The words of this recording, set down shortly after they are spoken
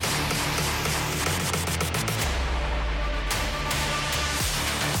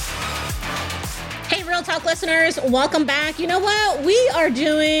Real Talk listeners, welcome back. You know what? We are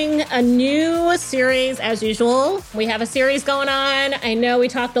doing a new series as usual. We have a series going on. I know we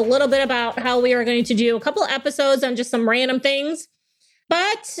talked a little bit about how we are going to do a couple episodes on just some random things.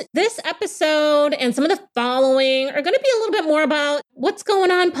 But this episode and some of the following are going to be a little bit more about what's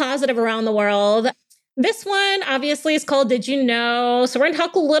going on positive around the world. This one obviously is called Did You Know? So we're going to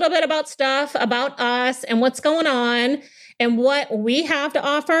talk a little bit about stuff about us and what's going on and what we have to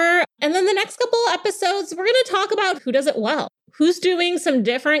offer. And then the next couple episodes, we're going to talk about who does it well, who's doing some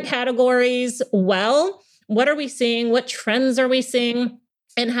different categories well. What are we seeing? What trends are we seeing?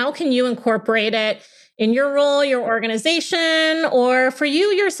 And how can you incorporate it in your role, your organization, or for you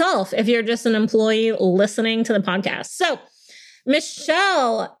yourself if you're just an employee listening to the podcast? So,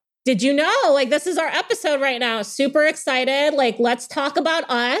 Michelle, did you know, this is our episode right now. Super excited. Let's talk about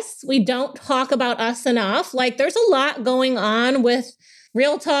us. We don't talk about us enough. There's a lot going on with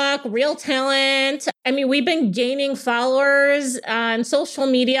Real Talk, Real Talent. I mean, we've been gaining followers on social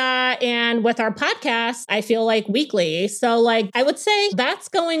media and with our podcast, I feel weekly. So I would say that's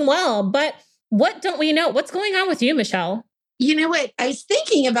going well. But what don't we know? What's going on with you, Michelle? You know what? I was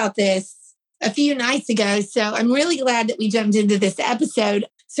thinking about this a few nights ago. So I'm really glad that we jumped into this episode.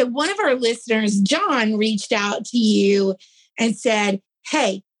 So one of our listeners, John, reached out to you and said,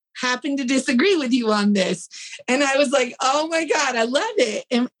 hey, happen to disagree with you on this. And I was like, oh my God, I love it.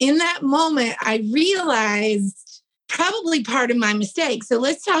 And in that moment, I realized probably part of my mistake. So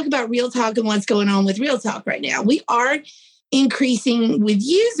let's talk about Real Talk and what's going on with Real Talk right now. We are increasing with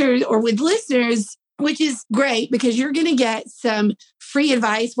users or with listeners, which is great because you're going to get some free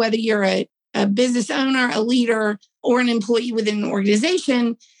advice, whether you're a business owner, a leader, or an employee within an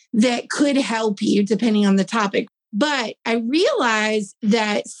organization that could help you depending on the topic. But I realized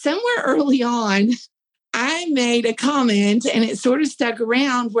that somewhere early on, I made a comment and it sort of stuck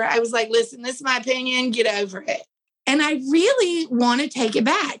around where I was like, listen, this is my opinion, get over it. And I really want to take it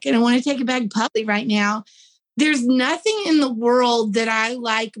back. And I want to take it back publicly right now. There's nothing in the world that I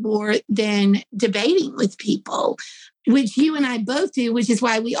like more than debating with people, which you and I both do, which is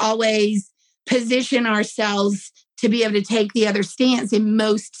why we always position ourselves to be able to take the other stance in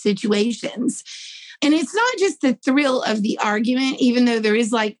most situations. And it's not just the thrill of the argument, even though there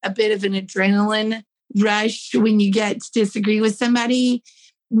is a bit of an adrenaline rush when you get to disagree with somebody.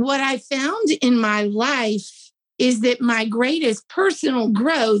 What I found in my life is that my greatest personal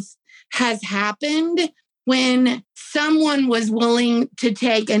growth has happened when someone was willing to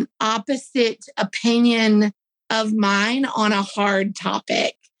take an opposite opinion of mine on a hard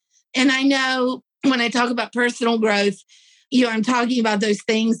topic. And I know when I talk about personal growth, I'm talking about those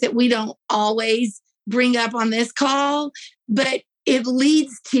things that we don't always bring up on this call, but it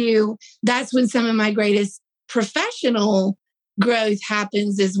leads to, that's when some of my greatest professional growth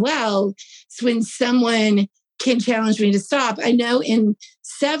happens as well. It's when someone can challenge me to stop. I know in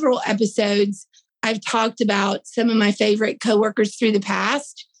several episodes, I've talked about some of my favorite coworkers through the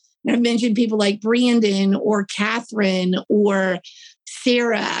past. And I've mentioned people like Brandon or Catherine or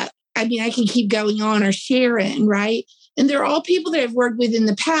Sarah. I mean, I can keep going on, or Sharon, right? And they're all people that I've worked with in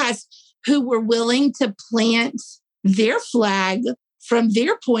the past who were willing to plant their flag from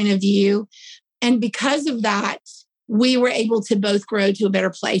their point of view. And because of that, we were able to both grow to a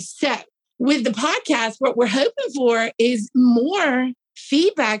better place. So with the podcast, what we're hoping for is more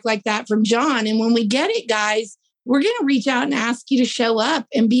feedback like that from John. And when we get it, guys, we're going to reach out and ask you to show up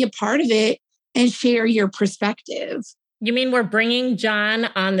and be a part of it and share your perspective. You mean we're bringing John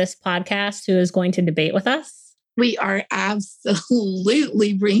on this podcast who is going to debate with us? We are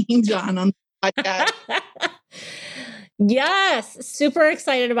absolutely bringing John on the podcast. Yes, super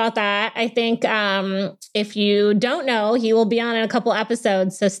excited about that. I think if you don't know, he will be on in a couple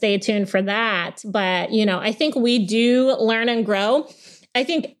episodes, so stay tuned for that. But, I think we do learn and grow. I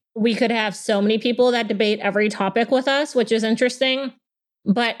think we could have so many people that debate every topic with us, which is interesting.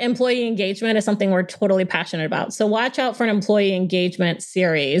 But employee engagement is something we're totally passionate about. So watch out for an employee engagement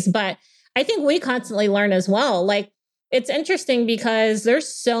series. But I think we constantly learn as well. It's interesting because there's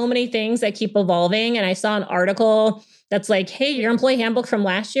so many things that keep evolving. And I saw an article that's hey, your employee handbook from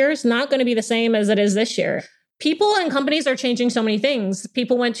last year is not going to be the same as it is this year. People and companies are changing so many things.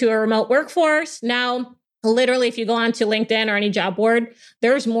 People went to a remote workforce. Now, literally, if you go onto LinkedIn or any job board,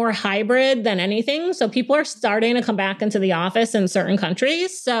 there's more hybrid than anything. So people are starting to come back into the office in certain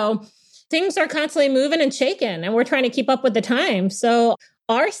countries. So things are constantly moving and shaking, and we're trying to keep up with the time. So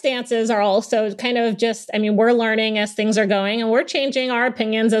our stances are also kind of we're learning as things are going, and we're changing our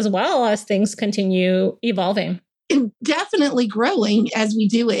opinions as well as things continue evolving. And definitely growing as we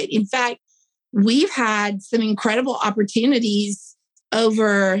do it. In fact, we've had some incredible opportunities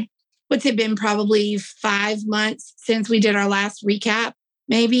over what's it been, probably 5 months since we did our last recap,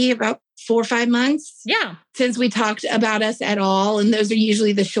 maybe about 4 or 5 months. Yeah. Since we talked about us at all. And those are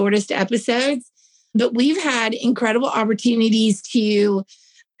usually the shortest episodes. But we've had incredible opportunities to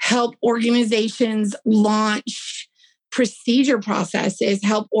help organizations launch procedure processes,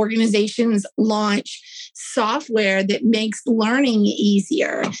 help organizations launch software that makes learning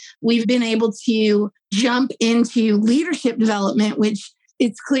easier. We've been able to jump into leadership development, which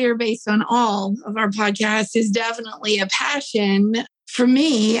it's clear based on all of our podcasts is definitely a passion for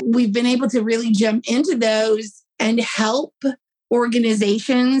me. We've been able to really jump into those and help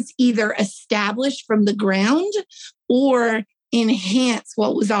organizations either establish from the ground or enhance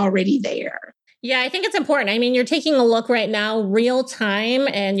what was already there. Yeah, I think it's important. I mean, you're taking a look right now, real time,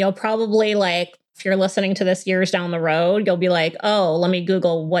 and you'll probably if you're listening to this years down the road, you'll be like, oh, let me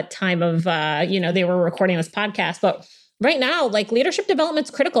Google what time of, they were recording this podcast. But right now, leadership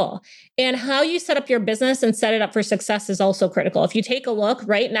development's critical, and how you set up your business and set it up for success is also critical. If you take a look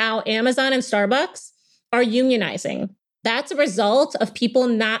right now, Amazon and Starbucks are unionizing. That's a result of people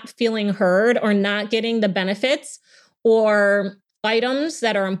not feeling heard or not getting the benefits or items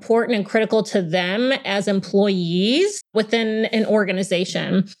that are important and critical to them as employees within an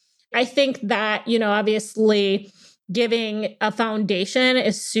organization. I think that, obviously giving a foundation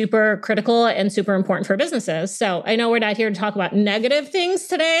is super critical and super important for businesses. So I know we're not here to talk about negative things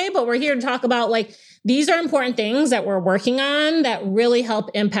today, but we're here to talk about these are important things that we're working on that really help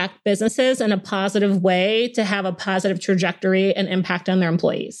impact businesses in a positive way to have a positive trajectory and impact on their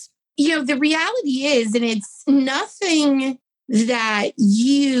employees. The reality is, and it's nothing that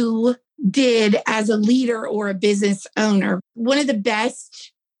you did as a leader or a business owner. One of the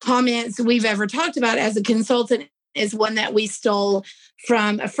best comments we've ever talked about as a consultant is one that we stole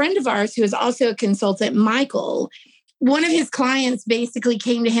from a friend of ours who is also a consultant, Michael. One of his clients basically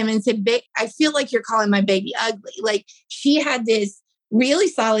came to him and said, I feel like you're calling my baby ugly. She had this really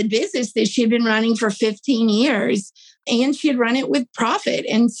solid business that she had been running for 15 years, and she had run it with profit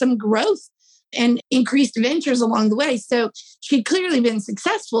and some growth and increased ventures along the way. So she'd clearly been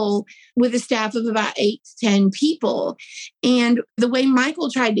successful with a staff of about 8 to 10 people. And the way Michael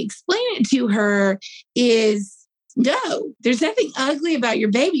tried to explain it to her is, no, there's nothing ugly about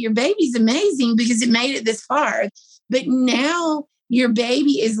your baby. Your baby's amazing because it made it this far. But now your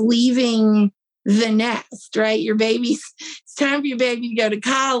baby is leaving the nest, right? It's time for your baby to go to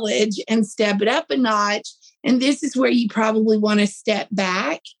college and step it up a notch. And this is where you probably want to step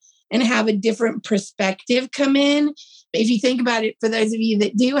back and have a different perspective come in. If you think about it, for those of you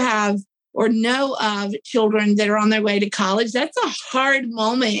that do have or know of children that are on their way to college, that's a hard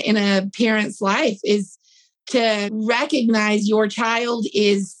moment in a parent's life, is to recognize your child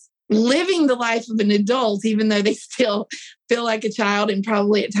is living the life of an adult, even though they still feel like a child and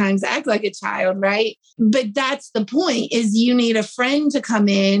probably at times act like a child, right? But that's the point, is you need a friend to come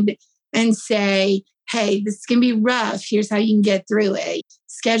in and say, hey, this can be rough. Here's how you can get through it.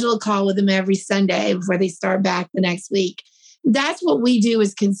 Schedule a call with them every Sunday before they start back the next week. That's what we do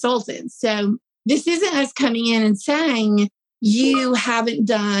as consultants. So this isn't us coming in and saying, you haven't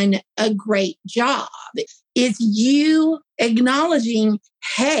done a great job. It's you acknowledging,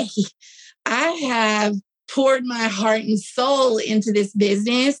 hey, I have poured my heart and soul into this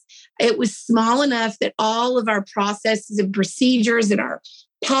business. It was small enough that all of our processes and procedures and our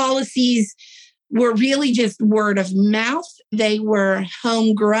policies were really just word of mouth. They were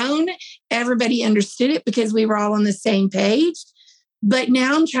homegrown. Everybody understood it because we were all on the same page. But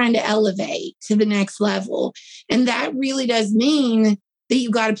now I'm trying to elevate to the next level. And that really does mean that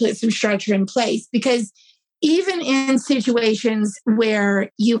you've got to put some structure in place, because even in situations where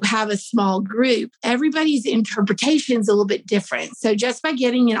you have a small group, everybody's interpretation is a little bit different. So just by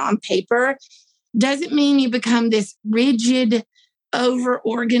getting it on paper doesn't mean you become this rigid,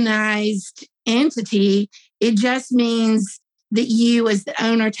 over-organized entity. It just means that you, as the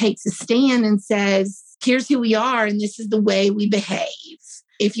owner, takes a stand and says, here's who we are, and this is the way we behave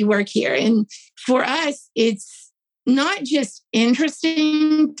if you work here. And for us, it's not just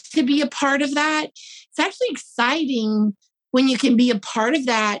interesting to be a part of that. It's actually exciting when you can be a part of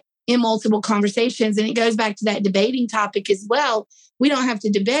that in multiple conversations. And it goes back to that debating topic as well. We don't have to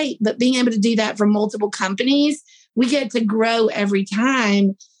debate, but being able to do that for multiple companies, we get to grow every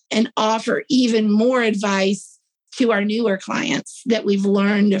time and offer even more advice to our newer clients that we've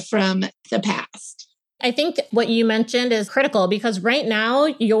learned from the past. I think what you mentioned is critical, because right now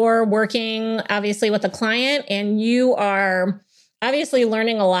you're working obviously with a client and you are obviously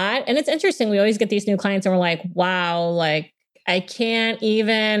learning a lot. And it's interesting. We always get these new clients and we're like, wow, I can't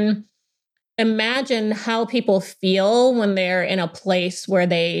even imagine how people feel when they're in a place where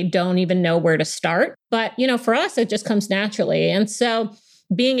they don't even know where to start. But, for us, it just comes naturally. And so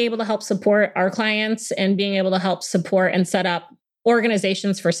being able to help support our clients and being able to help support and set up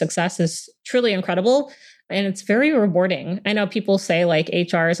organizations for success is truly incredible. And it's very rewarding. I know people say like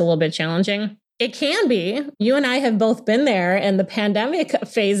HR is a little bit challenging. It can be. You and I have both been there in the pandemic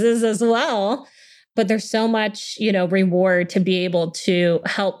phases as well. But there's so much, reward to be able to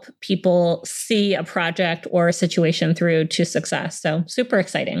help people see a project or a situation through to success. So super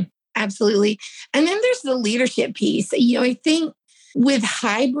exciting. Absolutely. And then there's the leadership piece. I think with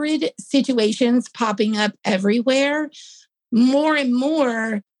hybrid situations popping up everywhere, more and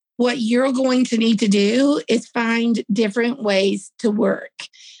more, what you're going to need to do is find different ways to work.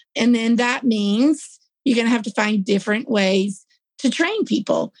 And then that means you're going to have to find different ways to train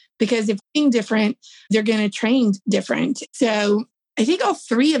people, because if they're different, they're going to train different. So I think all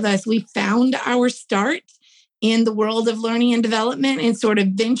three of us, we found our start in the world of learning and development and sort of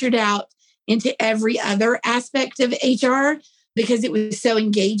ventured out into every other aspect of HR because it was so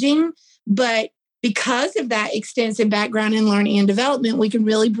engaging. But because of that extensive background in learning and development, we can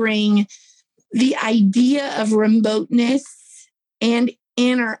really bring the idea of remoteness and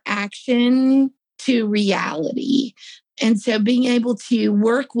interaction to reality. And so being able to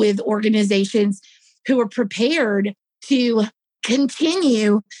work with organizations who are prepared to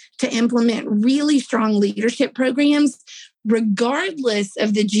continue to implement really strong leadership programs, regardless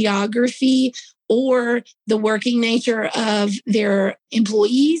of the geography or the working nature of their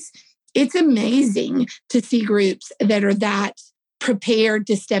employees. It's amazing to see groups that are that prepared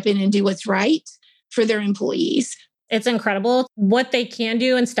to step in and do what's right for their employees. It's incredible. What they can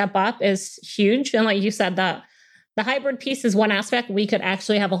do and step up is huge. And like you said, the hybrid piece is one aspect. We could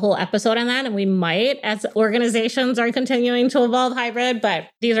actually have a whole episode on that, and we might as organizations are continuing to evolve hybrid, but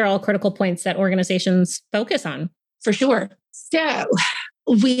these are all critical points that organizations focus on. For sure. So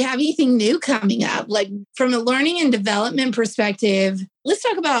we have anything new coming up? Like from a learning and development perspective, let's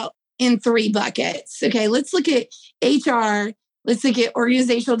talk about in three buckets. Okay, let's look at HR, let's look at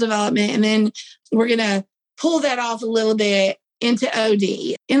organizational development, and then we're going to pull that off a little bit into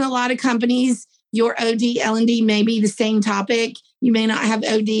OD. In a lot of companies, your OD, L&D may be the same topic. You may not have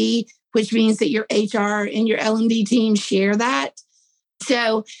OD, which means that your HR and your L&D team share that.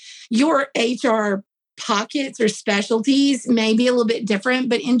 So your HR pockets or specialties may be a little bit different,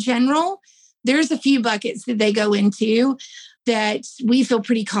 but in general, there's a few buckets that they go into that we feel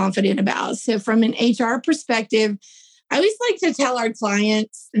pretty confident about. So from an HR perspective, I always like to tell our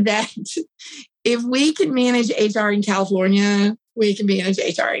clients that if we can manage HR in California, we can manage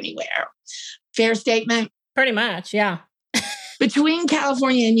HR anywhere. Fair statement? Pretty much, yeah. Between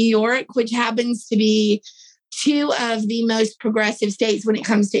California and New York, which happens to be two of the most progressive states when it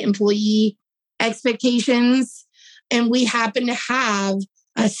comes to employee expectations, and we happen to have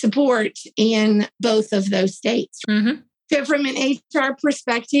support in both of those states. Mm-hmm. So from an HR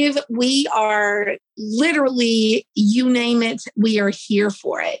perspective, we are literally, you name it, we are here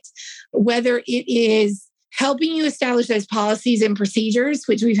for it. Whether it is helping you establish those policies and procedures,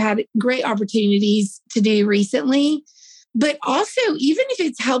 which we've had great opportunities to do recently, but also even if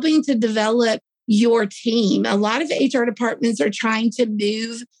it's helping to develop your team. A lot of HR departments are trying to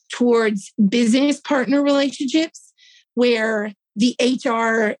move towards business partner relationships where the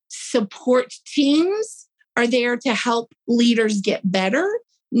HR support teams are there to help leaders get better,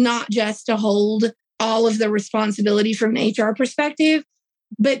 not just to hold all of the responsibility from an HR perspective.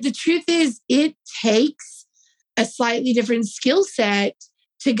 But the truth is, it takes a slightly different skill set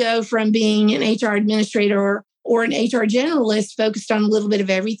to go from being an HR administrator or an HR generalist focused on a little bit of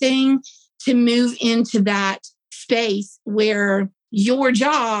everything to move into that space where your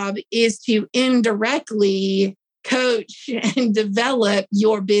job is to indirectly coach and develop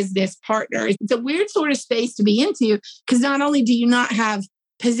your business partner. It's a weird sort of space to be into because not only do you not have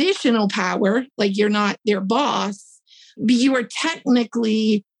positional power, like you're not their boss, but you are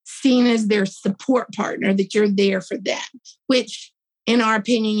technically seen as their support partner, that you're there for them, which in our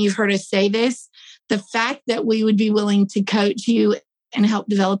opinion, you've heard us say this, the fact that we would be willing to coach you and help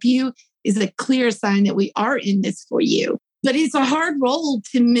develop you is a clear sign that we are in this for you. But it's a hard role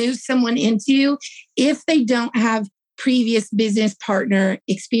to move someone into if they don't have previous business partner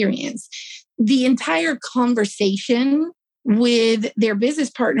experience. The entire conversation with their business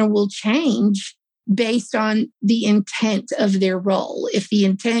partner will change based on the intent of their role. If the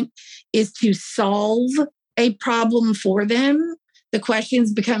intent is to solve a problem for them, the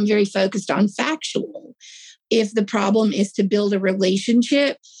questions become very focused on factual. If the problem is to build a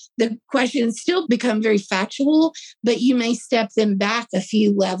relationship, the questions still become very factual, but you may step them back a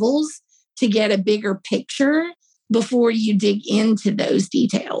few levels to get a bigger picture before you dig into those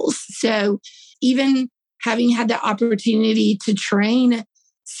details. So even having had the opportunity to train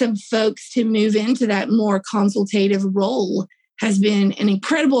some folks to move into that more consultative role has been an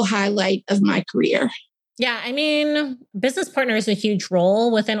incredible highlight of my career. Yeah, I mean, business partner is a huge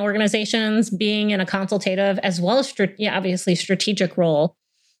role within organizations, being in a consultative as well as, obviously, strategic role,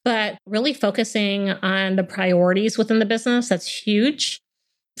 but really focusing on the priorities within the business. That's huge.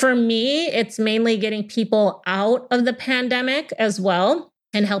 For me, it's mainly getting people out of the pandemic as well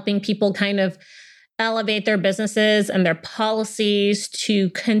and helping people kind of elevate their businesses and their policies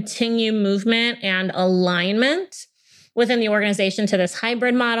to continue movement and alignment within the organization to this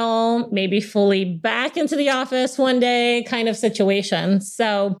hybrid model, maybe fully back into the office one day kind of situation.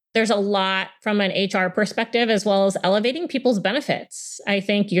 So there's a lot from an HR perspective, as well as elevating people's benefits. I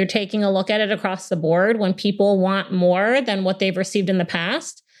think you're taking a look at it across the board when people want more than what they've received in the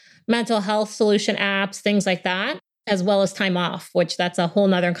past. Mental health solution apps, things like that, as well as time off, which that's a whole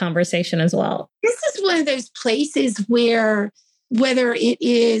nother conversation as well. This is one of those places where, whether it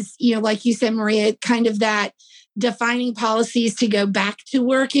is, like you said, Maria, kind of that defining policies to go back to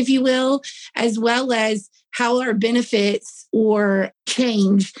work, if you will, as well as how our benefits or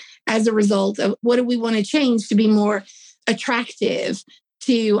change as a result of what do we want to change to be more attractive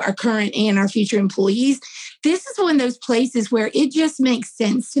to our current and our future employees. This is one of those places where it just makes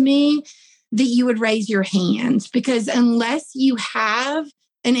sense to me that you would raise your hand, because unless you have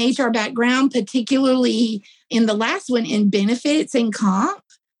an HR background, particularly in the last one in benefits and comp,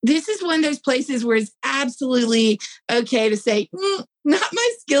 this is one of those places where it's absolutely okay to say, not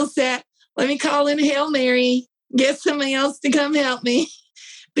my skill set. Let me call in a Hail Mary, get somebody else to come help me,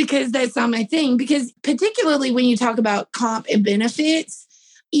 because that's not my thing. Because particularly when you talk about comp and benefits,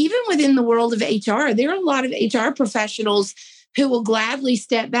 even within the world of HR, there are a lot of HR professionals who will gladly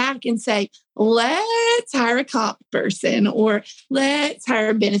step back and say, let's hire a comp person or let's hire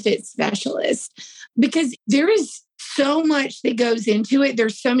a benefits specialist, because there is so much that goes into it.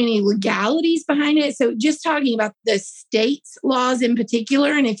 There's so many legalities behind it. So just talking about the states' laws in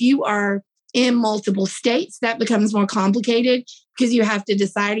particular, and if you are in multiple states, that becomes more complicated because you have to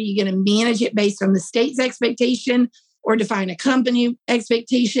decide, are you going to manage it based on the state's expectation or define a company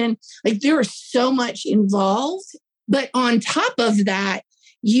expectation? Like, there is so much involved. But on top of that,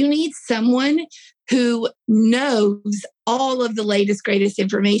 you need someone who knows all of the latest, greatest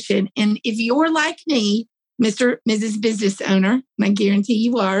information. And if you're like me, Mr. Mrs. Business Owner, and I guarantee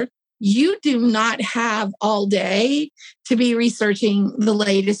you are, you do not have all day to be researching the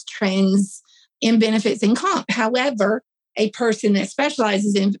latest trends in benefits and comp. However, a person that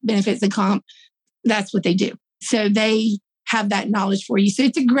specializes in benefits and comp, that's what they do. So they have that knowledge for you. So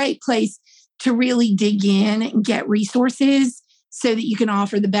it's a great place to really dig in and get resources so that you can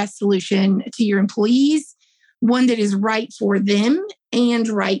offer the best solution to your employees, one that is right for them and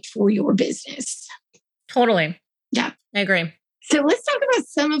right for your business. Totally. Yeah. I agree. So let's talk about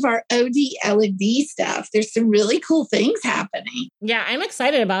some of our OD L&D stuff. There's some really cool things happening. Yeah, I'm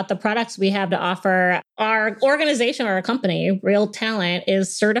excited about the products we have to offer. Our organization or our company, Real Talent,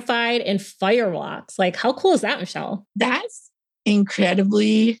 is certified in Firewalks. Like, how cool is that, Michelle? That's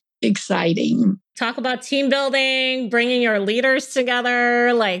incredibly exciting. Talk about team building, bringing your leaders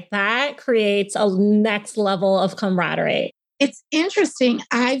together. Like, that creates a next level of camaraderie. It's interesting.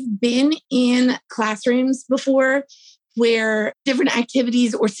 I've been in classrooms before where different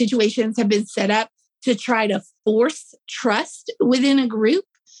activities or situations have been set up to try to force trust within a group.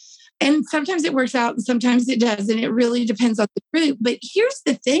 And sometimes it works out and sometimes it doesn't. It really depends on the group. But here's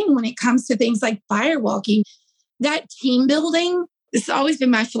the thing when it comes to things like firewalking, that team building, this has always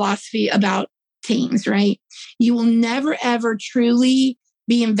been my philosophy about teams, right? You will never, ever truly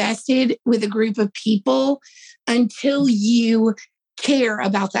be invested with a group of people until you care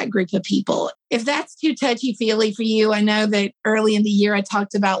about that group of people. If that's too touchy-feely for you, I know that early in the year I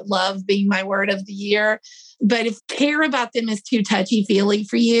talked about love being my word of the year, but if care about them is too touchy-feely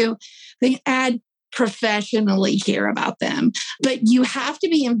for you, then add professionally care about them. But you have to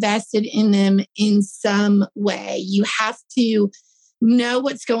be invested in them in some way. You have to know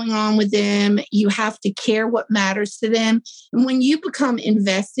what's going on with them. You have to care what matters to them. And when you become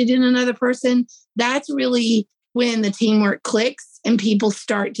invested in another person, that's really when the teamwork clicks and people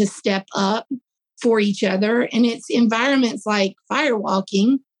start to step up for each other. And it's environments like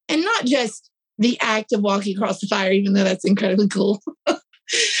firewalking, and not just the act of walking across the fire, even though that's incredibly cool,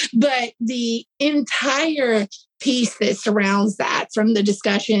 but the entire piece that surrounds that, from the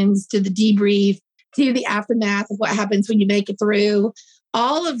discussions to the debrief to the aftermath of what happens when you make it through.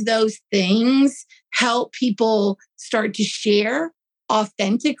 All of those things help people start to share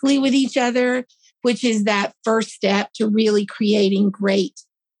authentically with each other, which is that first step to really creating great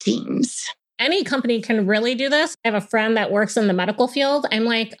teams. Any company can really do this. I have a friend that works in the medical field. I'm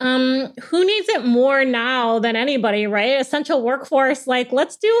like, who needs it more now than anybody, right? Essential workforce. Like,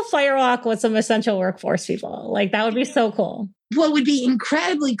 let's do a fire walk with some essential workforce people. Like, that would be so cool. What would be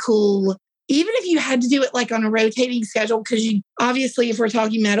incredibly cool, even if you had to do it like on a rotating schedule, because you obviously, if we're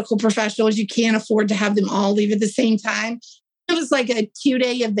talking medical professionals, you can't afford to have them all leave at the same time. It was like a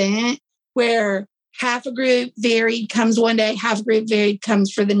 2-day event where half a group varied comes one day, half a group varied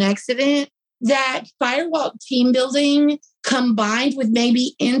comes for the next event. That firewalk team building combined with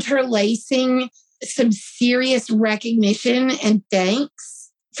maybe interlacing some serious recognition and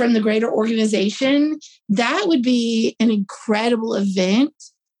thanks from the greater organization, that would be an incredible event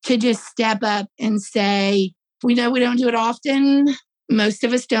to just step up and say, we know we don't do it often. Most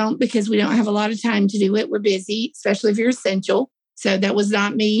of us don't because we don't have a lot of time to do it. We're busy, especially if you're essential. So that was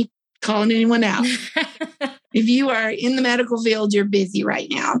not me calling anyone out. If you are in the medical field, you're busy right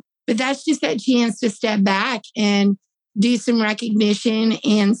now. But that's just that chance to step back and do some recognition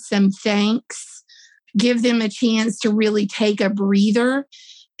and some thanks, give them a chance to really take a breather,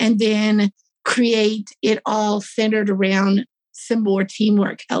 and then create it all centered around some more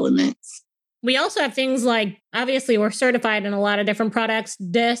teamwork elements. We also have things like, obviously, we're certified in a lot of different products,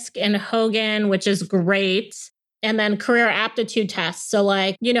 DISC and Hogan, which is great. And then career aptitude tests. So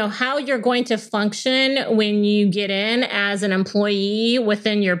like, how you're going to function when you get in as an employee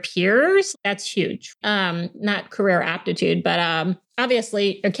within your peers. That's huge. Not career aptitude, but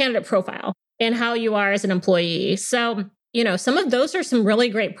obviously your candidate profile and how you are as an employee. So, some of those are some really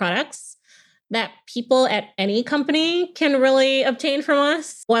great products that people at any company can really obtain from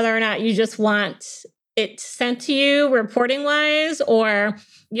us, whether or not you just want it sent to you reporting wise, or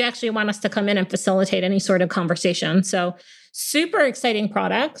you actually want us to come in and facilitate any sort of conversation. So super exciting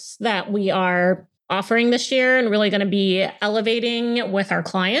products that we are offering this year and really going to be elevating with our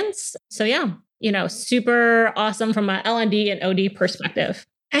clients. So yeah, super awesome from a L&D and OD perspective.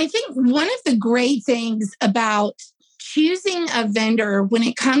 I think one of the great things about choosing a vendor when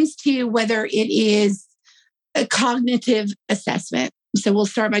it comes to whether it is a cognitive assessment, so we'll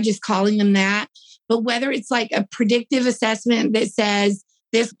start by just calling them that, but whether it's like a predictive assessment that says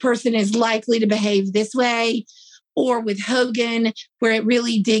this person is likely to behave this way, or with Hogan, where it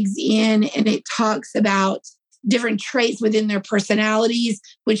really digs in and it talks about different traits within their personalities,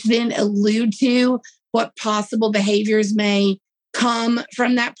 which then allude to what possible behaviors may come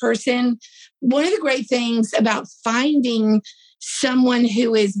from that person. One of the great things about finding someone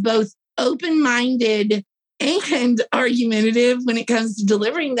who is both open-minded and argumentative when it comes to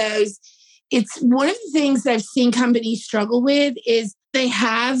delivering those, it's one of the things that I've seen companies struggle with is they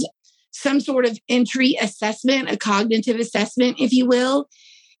have some sort of entry assessment, a cognitive assessment, if you will.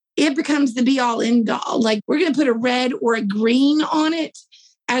 It becomes the be all end all. Like we're going to put a red or a green on it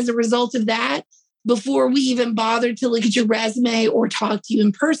as a result of that before we even bother to look at your resume or talk to you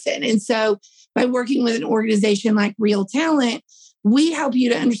in person. And so by working with an organization like Real Talent, we help you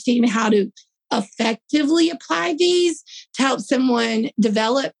to understand how to effectively apply these to help someone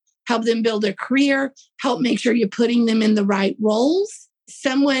develop, help them build a career, help make sure you're putting them in the right roles.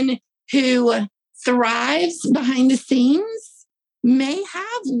 Someone who thrives behind the scenes may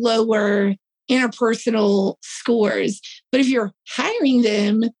have lower interpersonal scores, but if you're hiring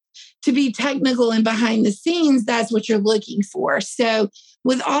them to be technical and behind the scenes, that's what you're looking for. So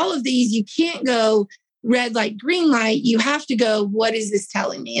with all of these, you can't go red light, green light. You have to go, what is this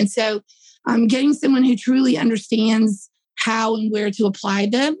telling me? And so getting someone who truly understands how and where to apply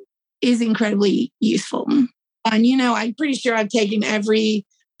them is incredibly useful. And, I'm pretty sure I've taken every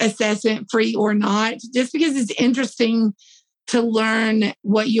assessment, free or not, just because it's interesting to learn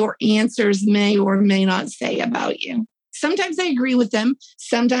what your answers may or may not say about you. Sometimes I agree with them.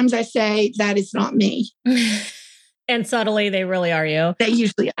 Sometimes I say that is not me. And subtly, they really are you. They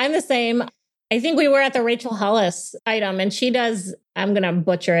usually are. I'm the same. I think we were at the Rachel Hollis item and she does, I'm going to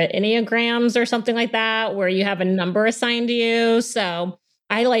butcher it, Enneagrams or something like that, where you have a number assigned to you. So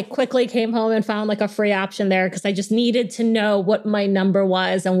I quickly came home and found a free option there because I just needed to know what my number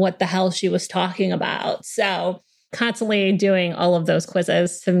was and what the hell she was talking about. So constantly doing all of those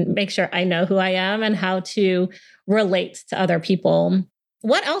quizzes to make sure I know who I am and how to relate to other people.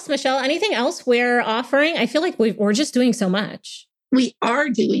 What else, Michelle? Anything else we're offering? I feel like we're just doing so much. We are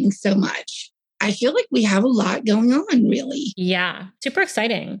doing so much. I feel like we have a lot going on, really. Yeah, super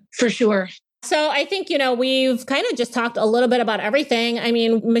exciting. For sure. So I think, we've kind of just talked a little bit about everything. I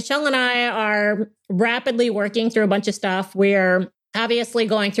mean, Michelle and I are rapidly working through a bunch of stuff. We're obviously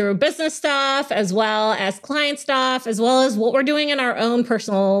going through business stuff as well as client stuff, as well as what we're doing in our own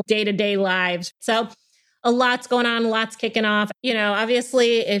personal day-to-day lives. So a lot's going on, lots kicking off.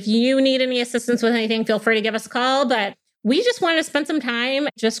 Obviously, if you need any assistance with anything, feel free to give us a call. But we just wanted to spend some time,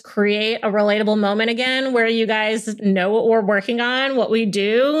 just create a relatable moment again where you guys know what we're working on, what we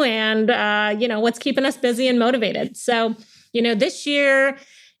do, and, what's keeping us busy and motivated. So, this year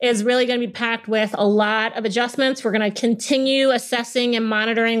is really going to be packed with a lot of adjustments. We're going to continue assessing and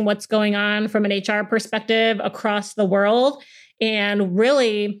monitoring what's going on from an HR perspective across the world and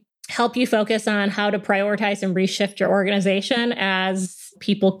really help you focus on how to prioritize and reshift your organization as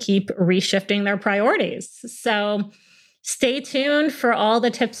people keep reshifting their priorities. So stay tuned for all the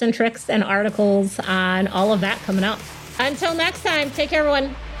tips and tricks and articles on all of that coming up. Until next time, take care,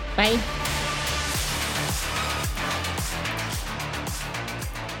 everyone. Bye.